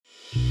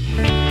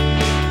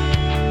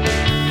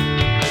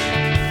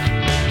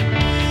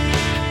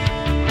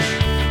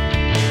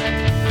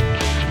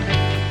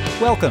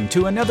Welcome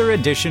to another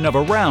edition of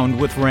Around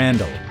with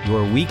Randall,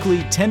 your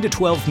weekly 10 to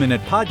 12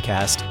 minute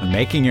podcast on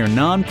making your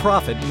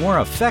nonprofit more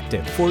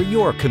effective for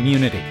your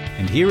community.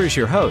 And here is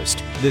your host,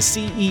 the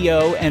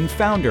CEO and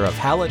founder of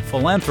Hallett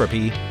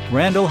Philanthropy,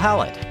 Randall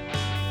Hallett.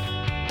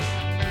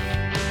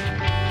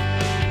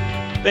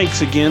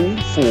 Thanks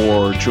again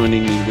for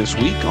joining me this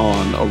week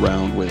on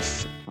Around with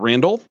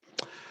Randall.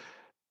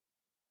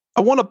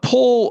 I want to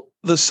pull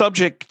the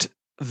subject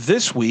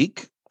this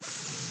week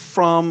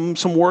from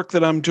some work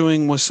that I'm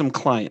doing with some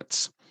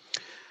clients.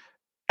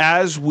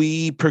 As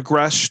we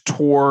progress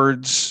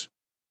towards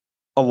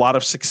a lot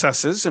of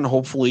successes and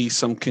hopefully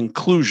some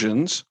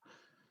conclusions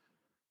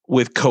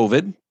with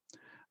COVID,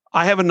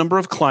 I have a number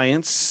of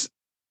clients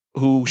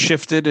who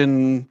shifted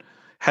and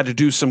had to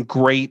do some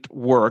great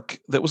work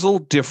that was a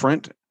little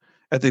different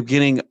at the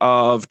beginning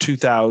of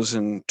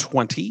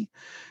 2020,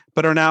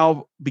 but are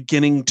now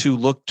beginning to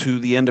look to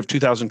the end of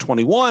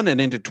 2021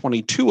 and into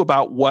 22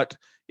 about what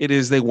it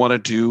is they want to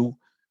do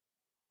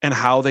and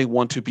how they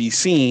want to be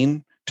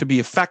seen to be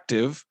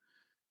effective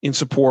in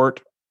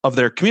support of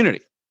their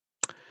community.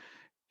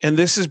 And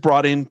this is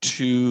brought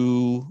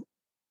into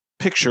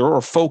picture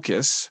or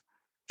focus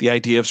the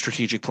idea of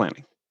strategic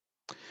planning.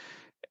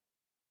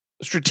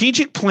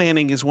 Strategic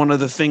planning is one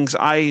of the things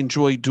I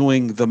enjoy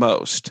doing the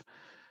most,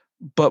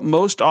 but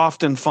most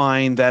often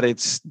find that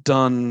it's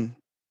done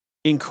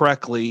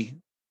incorrectly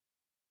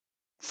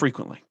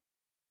frequently.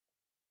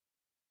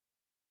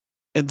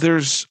 And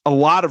there's a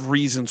lot of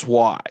reasons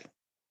why.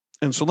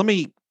 And so let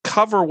me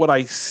cover what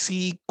I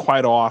see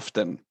quite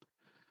often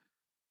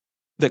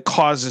that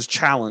causes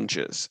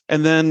challenges.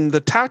 And then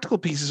the tactical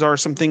pieces are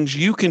some things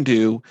you can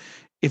do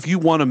if you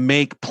want to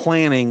make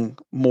planning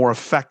more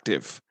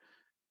effective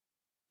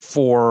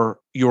for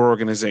your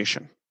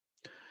organization.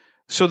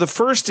 So the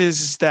first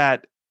is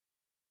that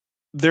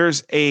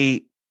there's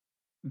a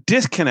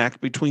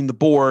disconnect between the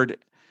board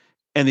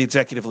and the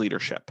executive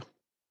leadership.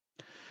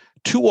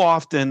 Too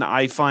often,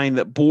 I find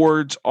that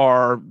boards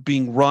are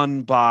being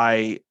run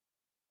by,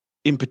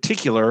 in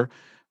particular,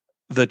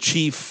 the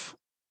chief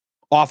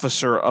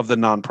officer of the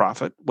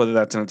nonprofit, whether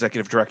that's an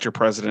executive director,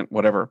 president,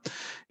 whatever,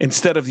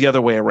 instead of the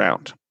other way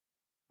around.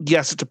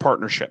 Yes, it's a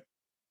partnership.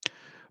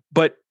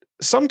 But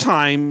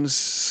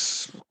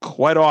sometimes,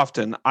 quite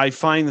often, I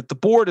find that the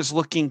board is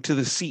looking to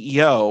the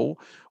CEO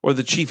or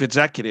the chief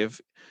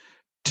executive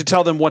to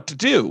tell them what to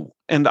do.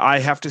 And I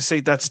have to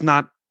say that's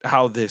not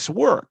how this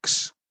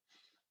works.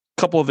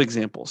 Couple of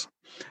examples.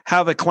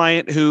 Have a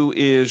client who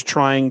is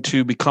trying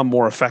to become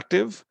more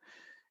effective,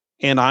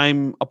 and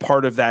I'm a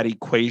part of that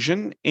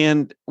equation,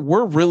 and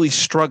we're really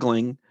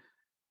struggling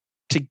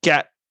to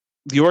get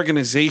the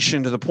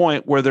organization to the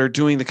point where they're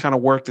doing the kind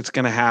of work that's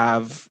going to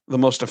have the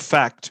most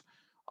effect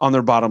on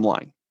their bottom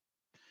line.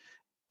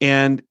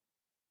 And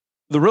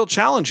the real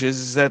challenge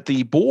is that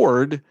the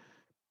board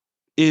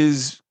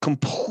is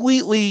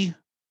completely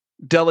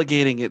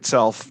delegating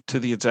itself to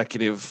the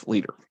executive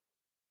leader.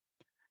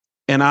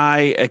 And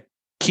I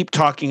keep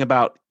talking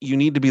about you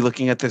need to be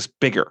looking at this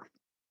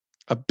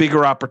a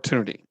bigger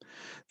opportunity,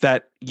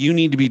 that you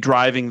need to be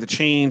driving the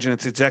change, and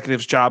it's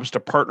executives' jobs to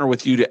partner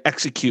with you to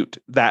execute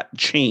that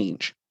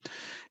change.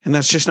 And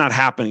that's just not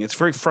happening. It's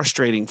very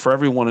frustrating for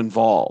everyone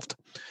involved.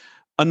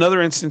 Another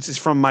instance is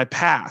from my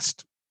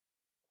past.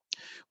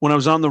 When I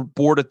was on the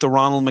board at the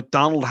Ronald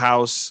McDonald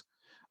House,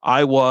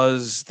 I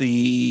was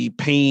the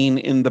pain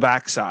in the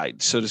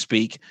backside, so to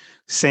speak,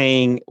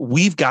 saying,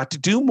 we've got to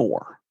do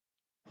more.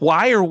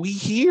 Why are we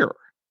here?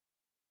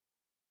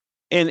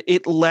 And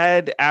it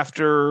led,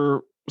 after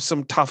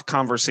some tough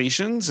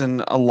conversations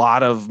and a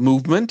lot of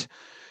movement,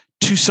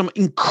 to some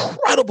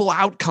incredible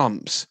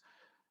outcomes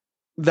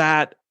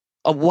that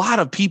a lot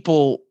of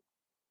people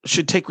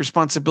should take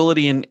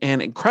responsibility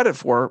and credit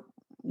for,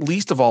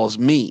 least of all is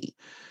me.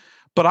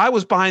 But I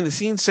was behind the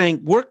scenes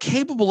saying, we're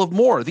capable of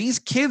more. These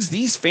kids,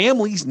 these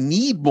families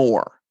need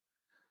more.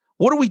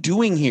 What are we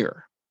doing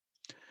here?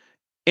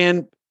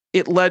 And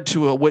it led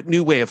to a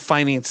new way of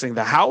financing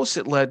the house.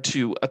 It led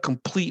to a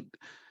complete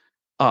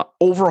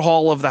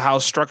overhaul of the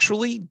house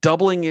structurally,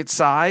 doubling its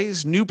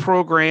size, new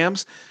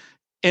programs,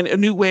 and a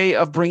new way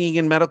of bringing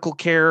in medical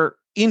care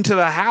into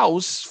the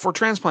house for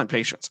transplant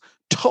patients.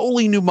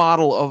 Totally new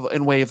model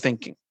and way of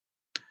thinking.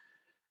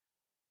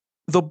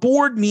 The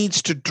board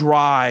needs to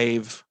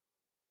drive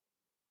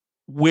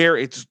where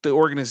the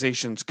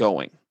organization's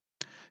going.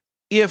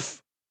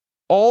 If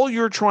all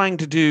you're trying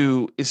to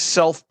do is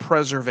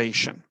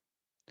self-preservation,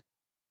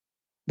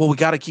 well, we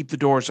got to keep the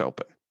doors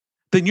open.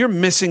 Then you're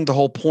missing the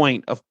whole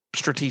point of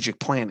strategic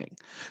planning.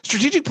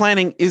 Strategic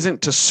planning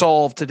isn't to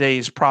solve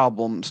today's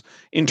problems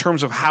in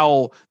terms of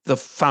how the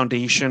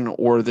foundation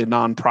or the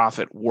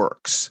nonprofit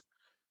works.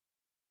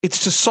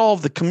 It's to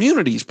solve the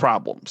community's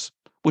problems,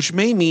 which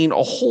may mean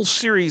a whole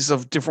series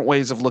of different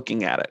ways of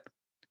looking at it.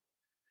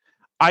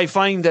 I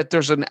find that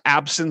there's an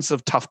absence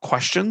of tough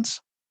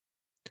questions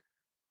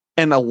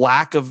and a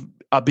lack of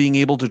being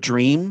able to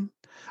dream.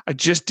 I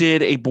just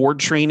did a board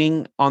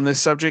training on this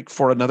subject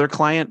for another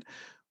client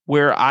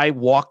where I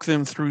walk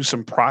them through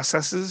some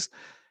processes.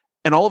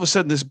 And all of a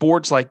sudden, this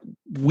board's like,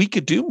 we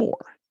could do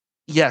more.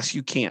 Yes,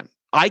 you can.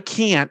 I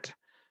can't,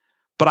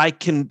 but I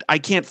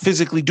can't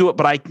physically do it,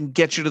 but I can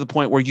get you to the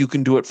point where you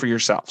can do it for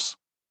yourselves.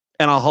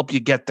 And I'll help you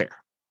get there.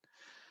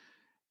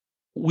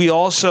 We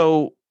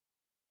also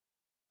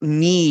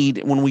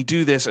need, when we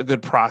do this, a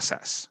good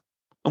process.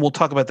 And we'll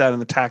talk about that in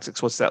the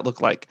tactics. What's that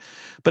look like?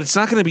 But it's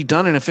not going to be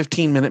done in a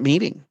 15-minute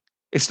meeting.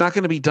 It's not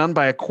going to be done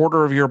by a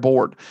quarter of your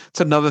board.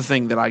 It's another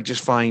thing that I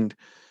just find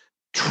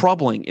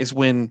troubling is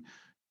when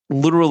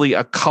literally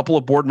a couple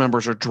of board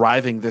members are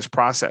driving this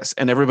process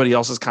and everybody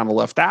else is kind of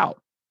left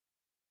out.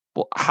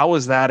 Well, how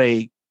is that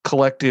a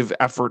collective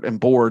effort and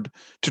board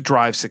to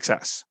drive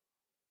success?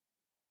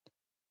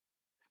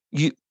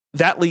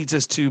 That leads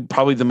us to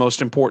probably the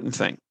most important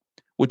thing,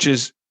 which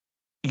is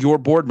your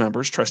board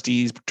members,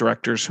 trustees,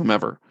 directors,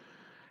 whomever,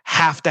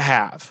 have to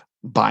have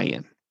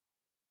buy-in.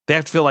 They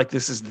have to feel like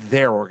this is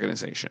their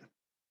organization.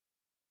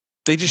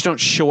 They just don't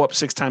show up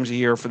 6 times a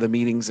year for the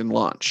meetings and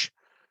lunch.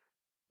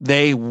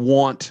 They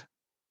want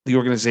the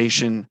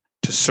organization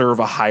to serve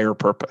a higher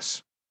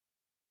purpose.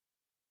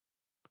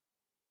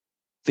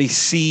 They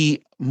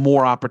see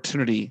more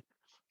opportunity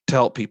to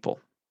help people.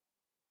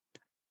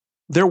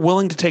 They're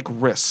willing to take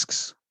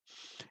risks.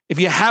 If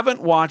you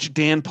haven't watched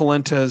Dan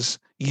Polenta's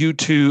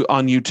YouTube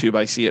on YouTube,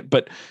 I see it,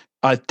 but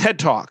TED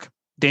Talk,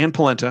 Dan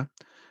Polenta,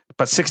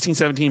 about 16,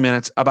 17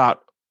 minutes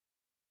about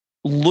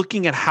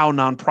looking at how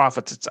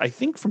nonprofits, it's I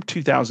think from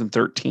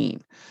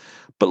 2013,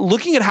 but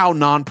looking at how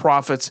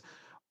nonprofits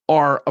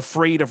are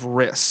afraid of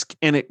risk.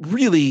 And it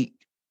really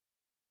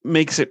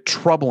makes it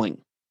troubling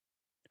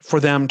for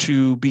them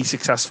to be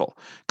successful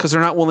because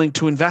they're not willing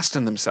to invest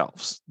in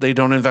themselves. They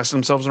don't invest in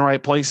themselves in the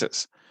right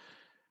places.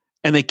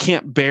 And they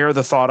can't bear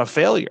the thought of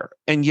failure.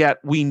 And yet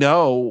we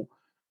know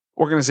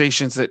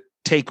organizations that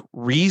take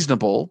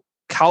reasonable,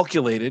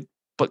 calculated,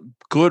 but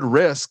good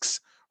risks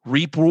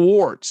reap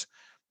rewards.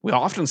 We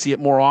often see it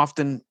more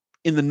often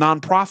in the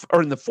nonprofit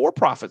or in the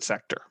for-profit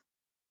sector.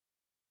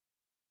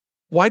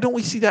 Why don't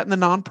we see that in the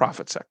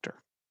nonprofit sector?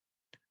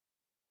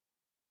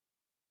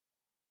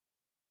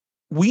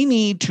 We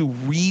need to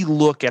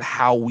relook at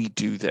how we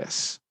do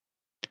this.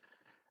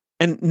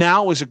 And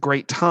now is a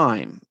great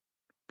time.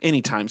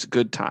 Anytime's a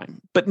good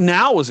time, but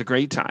now is a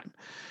great time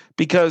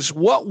because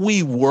what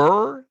we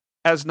were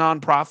as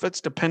nonprofits,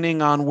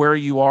 depending on where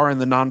you are in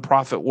the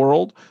nonprofit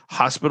world,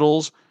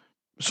 hospitals,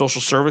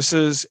 social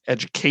services,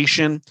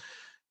 education,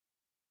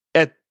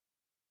 at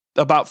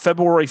about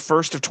February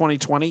 1st of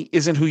 2020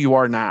 isn't who you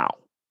are now.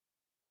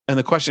 And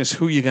the question is,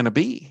 who are you going to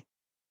be?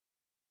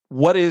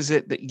 What is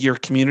it that your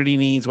community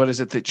needs? What is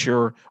it that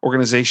your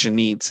organization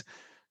needs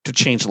to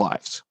change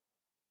lives?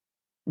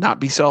 Not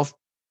be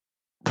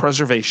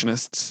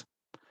self-preservationists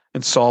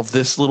and solve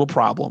this little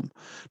problem,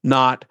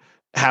 not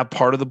have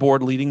part of the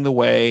board leading the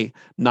way,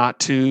 not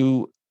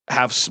to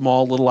have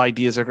small little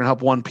ideas that are going to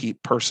help one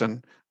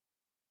person.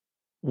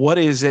 What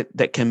is it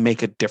that can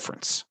make a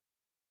difference?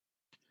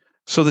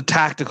 So the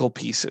tactical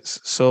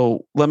pieces.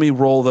 So let me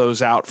roll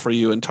those out for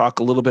you and talk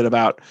a little bit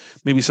about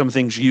maybe some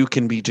things you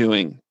can be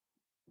doing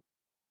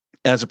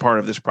as a part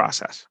of this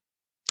process.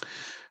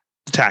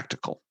 The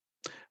tactical.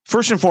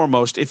 First and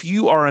foremost, if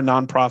you are a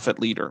nonprofit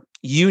leader,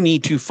 you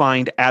need to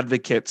find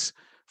advocates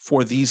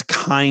for these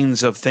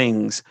kinds of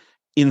things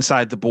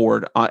inside the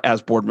board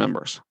as board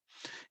members.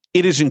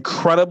 It is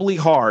incredibly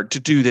hard to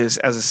do this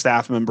as a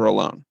staff member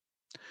alone.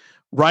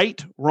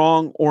 Right,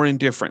 wrong, or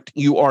indifferent,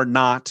 you are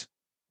not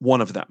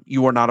one of them.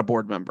 You are not a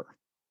board member.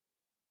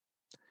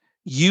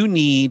 You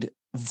need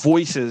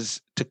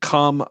voices to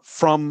come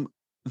from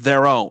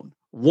their own,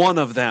 one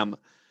of them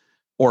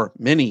or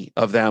many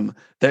of them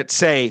that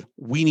say,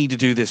 we need to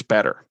do this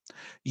better.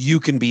 You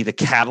can be the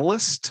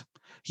catalyst.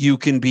 You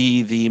can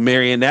be the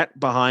marionette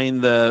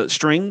behind the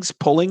strings,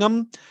 pulling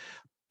them.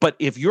 But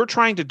if you're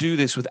trying to do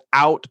this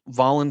without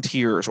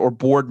volunteers or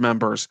board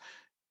members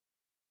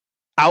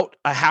out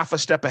a half a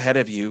step ahead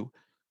of you,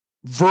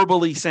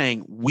 verbally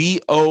saying, we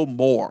owe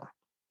more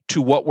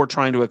to what we're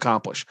trying to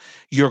accomplish,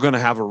 you're going to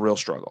have a real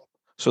struggle.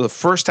 So the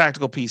first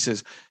tactical piece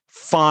is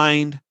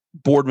find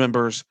board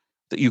members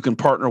that you can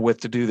partner with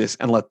to do this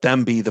and let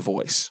them be the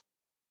voice,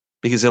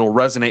 because it'll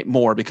resonate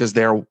more because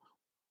this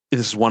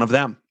is one of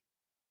them.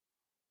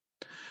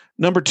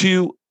 Number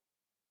 2,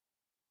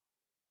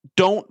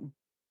 don't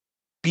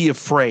be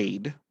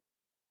afraid.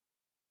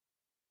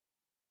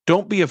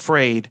 Don't be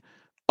afraid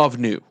of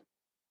new.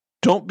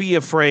 Don't be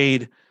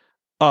afraid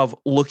of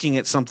looking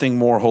at something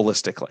more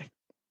holistically.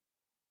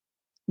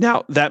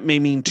 Now, that may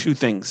mean 2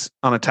 things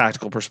on a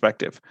tactical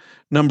perspective.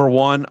 Number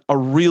 1, a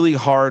really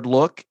hard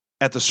look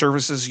at the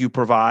services you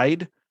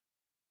provide,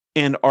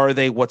 and are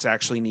they what's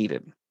actually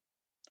needed?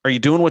 Are you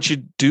doing what you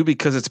do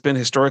because it's been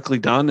historically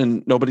done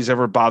and nobody's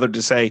ever bothered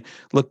to say,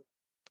 look,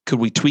 could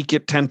we tweak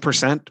it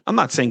 10%? I'm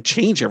not saying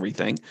change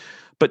everything,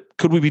 but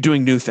could we be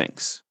doing new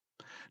things?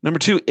 Number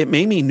 2, it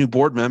may mean new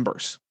board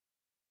members.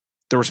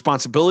 The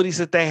responsibilities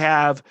that they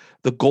have,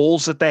 the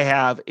goals that they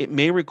have, it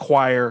may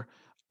require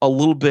a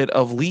little bit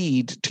of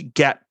lead to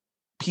get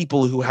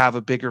people who have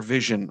a bigger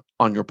vision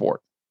on your board.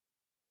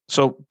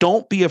 So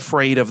don't be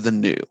afraid of the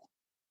new.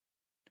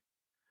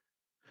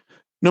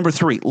 Number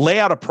 3, lay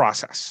out a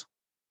process.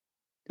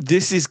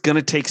 This is going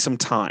to take some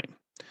time.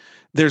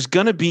 There's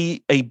going to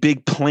be a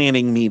big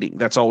planning meeting.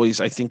 That's always,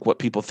 I think, what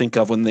people think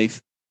of when they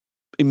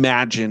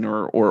imagine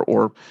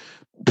or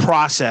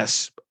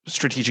process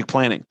strategic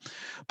planning.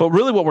 But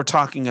really what we're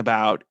talking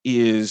about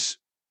is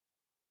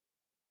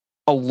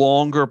a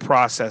longer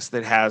process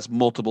that has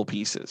multiple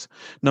pieces.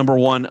 Number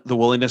 1, the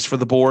willingness for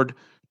the board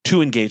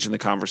to engage in the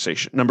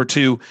conversation. Number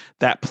 2,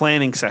 that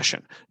planning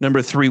session.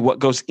 Number 3, what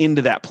goes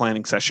into that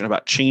planning session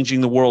about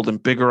changing the world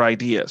and bigger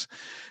ideas.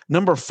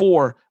 Number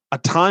 4, a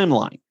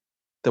timeline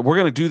that we're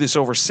going to do this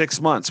over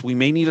 6 months. We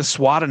may need a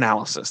SWOT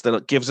analysis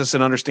that gives us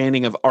an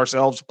understanding of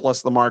ourselves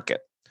plus the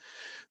market.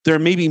 There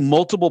may be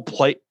multiple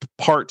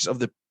parts of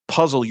the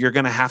puzzle you're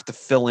going to have to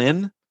fill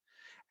in,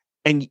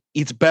 and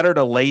it's better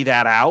to lay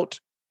that out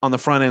on the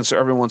front end so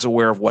everyone's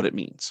aware of what it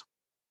means.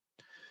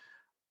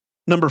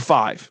 Number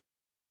 5,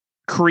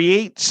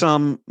 create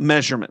some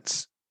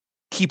measurements,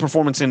 key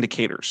performance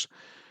indicators,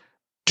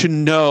 to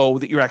know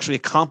that you're actually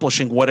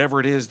accomplishing whatever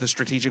it is the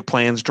strategic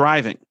plan's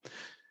driving.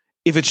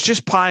 If it's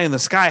just pie in the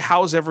sky,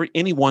 how is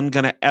anyone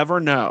going to ever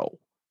know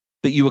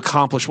that you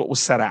accomplished what was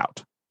set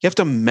out? You have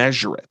to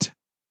measure it.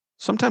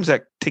 Sometimes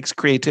that takes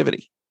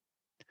creativity.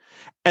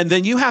 And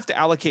then you have to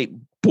allocate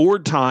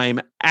board time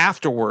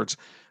afterwards,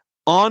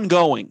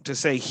 ongoing, to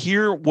say,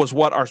 here was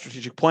what our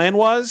strategic plan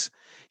was,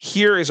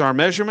 here is our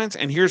measurements,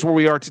 and here's where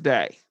we are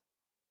today.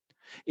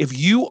 If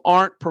you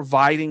aren't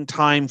providing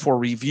time for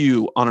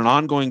review on an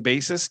ongoing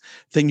basis,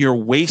 then you're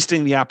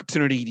wasting the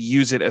opportunity to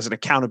use it as an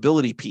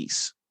accountability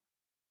piece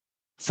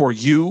for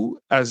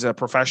you as a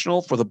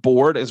professional, for the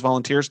board as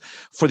volunteers,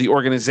 for the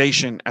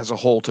organization as a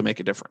whole to make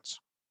a difference.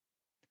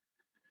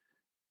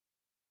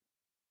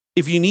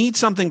 If you need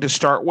something to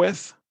start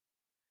with,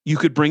 you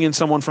could bring in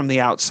someone from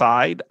the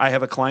outside. I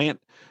have a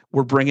client,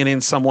 we're bringing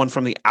in someone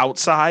from the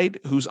outside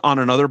who's on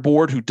another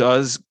board who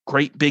does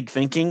great big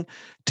thinking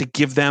to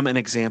give them an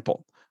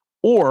example.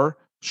 Or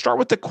start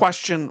with the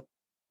question,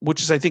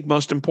 which is, I think,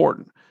 most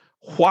important.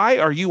 Why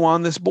are you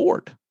on this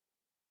board?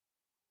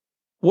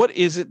 What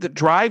is it that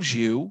drives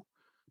you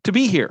to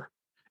be here?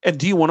 And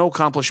do you want to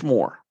accomplish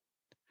more?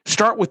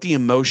 Start with the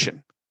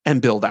emotion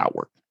and build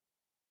outward.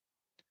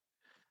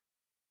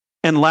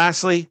 And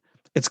lastly,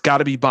 it's got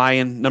to be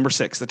buy-in. Number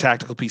 6, the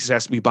tactical pieces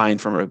has to be buy-in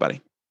from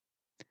everybody.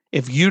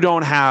 If you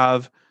don't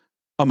have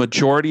a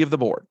majority of the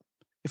board,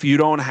 if you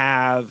don't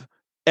have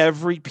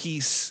every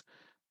piece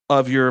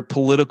of your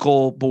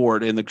political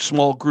board and the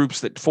small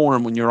groups that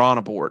form when you're on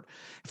a board,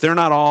 if they're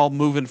not all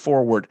moving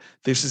forward,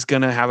 this is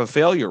going to have a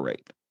failure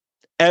rate.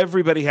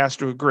 Everybody has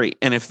to agree.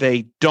 And if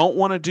they don't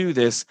want to do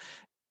this,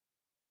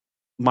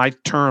 my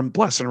term,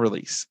 bless and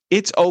release.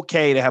 It's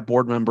okay to have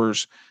board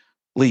members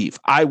leave.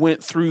 I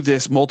went through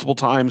this multiple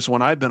times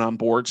when I've been on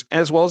boards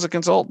as well as a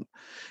consultant.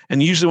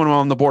 And usually when I'm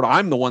on the board,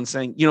 I'm the one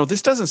saying,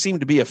 this doesn't seem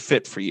to be a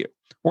fit for you.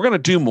 We're going to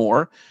do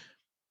more.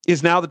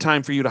 Is now the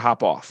time for you to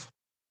hop off?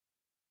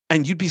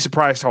 And you'd be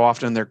surprised how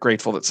often they're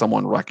grateful that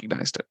someone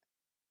recognized it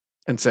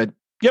and said,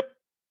 yep,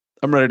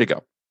 I'm ready to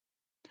go.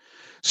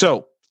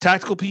 So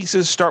tactical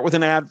pieces, start with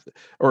an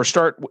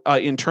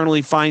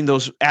internally, find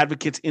those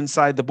advocates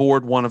inside the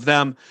board, one of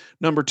them.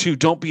 Number 2,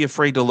 don't be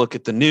afraid to look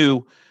at the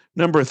new.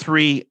 Number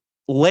 3,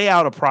 lay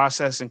out a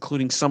process,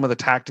 including some of the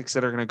tactics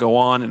that are going to go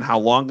on and how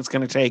long it's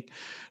going to take.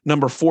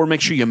 Number 4,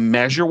 make sure you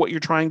measure what you're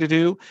trying to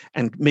do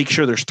and make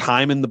sure there's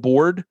time in the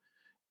board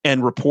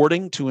and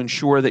reporting to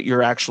ensure that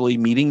you're actually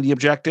meeting the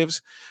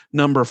objectives.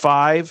 Number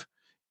 5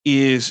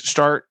 is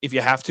start, if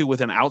you have to,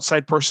 with an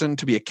outside person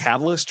to be a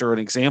catalyst or an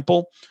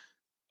example,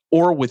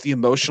 or with the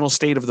emotional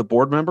state of the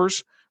board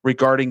members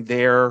regarding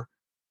their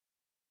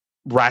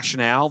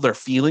rationale, their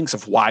feelings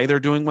of why they're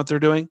doing what they're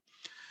doing.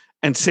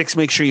 And 6,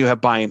 make sure you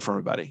have buy-in from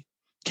everybody.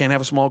 Can't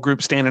have a small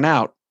group standing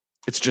out.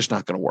 It's just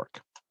not going to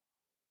work.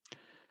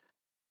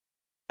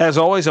 As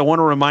always, I want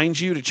to remind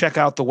you to check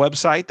out the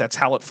website. That's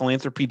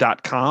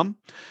hallettphilanthropy.com.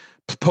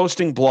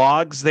 Posting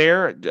blogs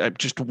there.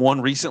 Just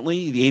one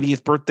recently, the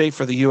 80th birthday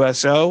for the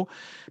USO.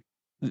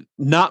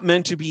 Not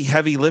meant to be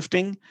heavy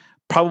lifting,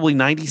 probably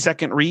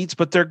 90-second reads,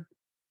 but they're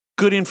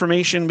good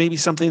information, maybe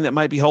something that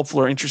might be helpful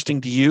or interesting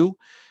to you.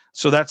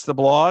 So that's the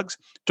blogs.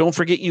 Don't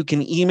forget, you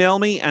can email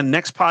me. And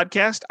next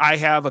podcast, I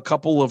have a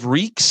couple of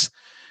reeks.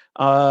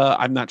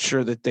 I'm not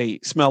sure that they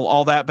smell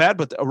all that bad,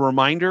 but a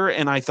reminder.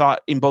 And I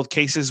thought in both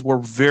cases were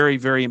very,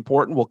 very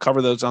important. We'll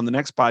cover those on the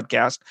next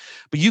podcast.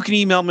 But you can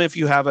email me if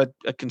you have a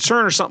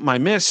concern or something I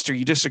missed or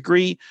you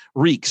disagree.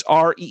 Reeks,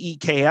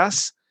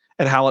 REEKS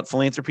at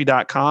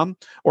hallettphilanthropy.com.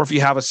 Or if you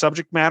have a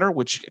subject matter,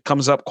 which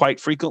comes up quite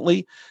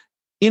frequently,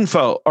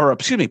 podcast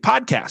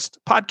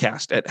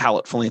at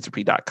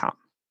hallettphilanthropy.com.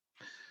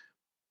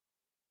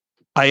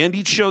 I end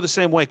each show the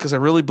same way because I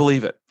really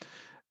believe it.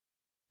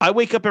 I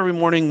wake up every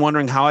morning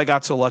wondering how I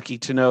got so lucky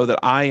to know that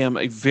I am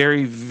a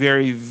very,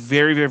 very,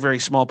 very, very, very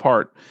small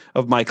part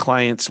of my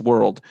client's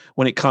world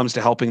when it comes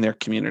to helping their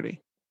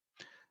community.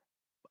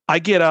 I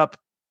get up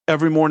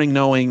every morning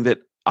knowing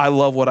that I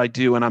love what I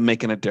do and I'm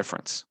making a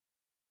difference.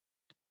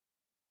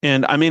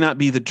 And I may not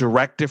be the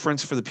direct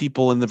difference for the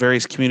people in the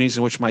various communities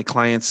in which my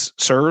clients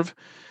serve,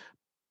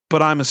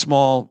 but I'm a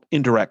small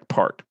indirect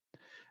part.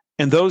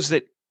 And those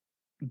that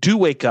do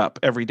wake up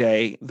every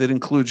day, that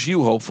includes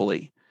you,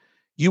 hopefully,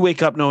 you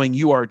wake up knowing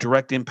you are a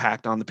direct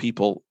impact on the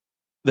people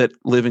that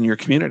live in your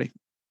community,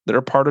 that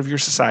are part of your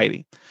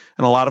society.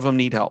 And a lot of them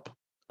need help.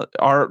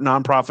 Our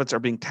nonprofits are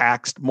being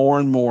taxed more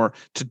and more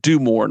to do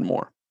more and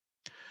more.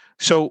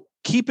 So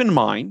keep in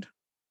mind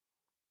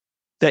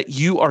that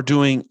you are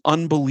doing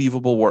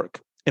unbelievable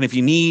work. And if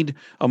you need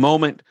a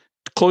moment,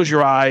 close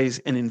your eyes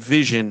and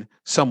envision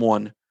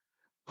someone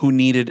who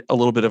needed a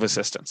little bit of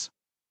assistance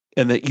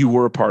and that you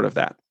were a part of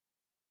that,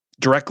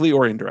 directly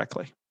or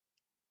indirectly.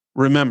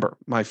 Remember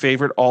my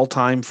favorite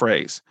all-time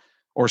phrase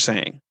or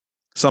saying: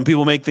 some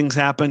people make things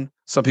happen,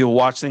 some people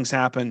watch things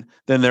happen,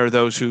 then there are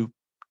those who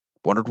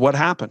wondered what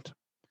happened.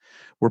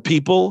 We're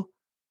people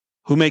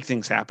who make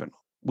things happen.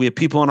 We have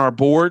people on our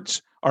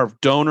boards, our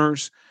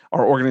donors,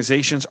 our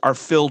organizations are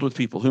filled with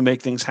people who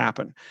make things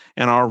happen.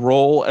 And our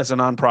role as a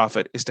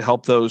nonprofit is to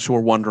help those who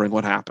are wondering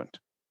what happened,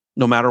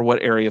 no matter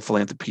what area of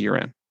philanthropy you're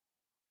in.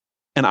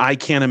 And I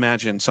can't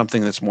imagine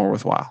something that's more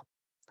worthwhile.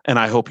 And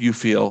I hope you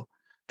feel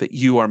that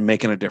you are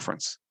making a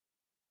difference,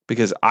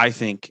 because I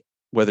think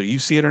whether you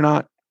see it or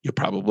not, you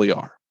probably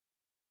are.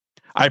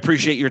 I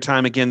appreciate your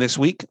time again this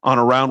week on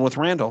Around with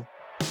Randall.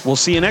 We'll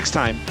see you next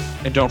time.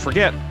 And don't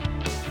forget,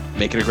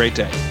 make it a great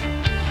day.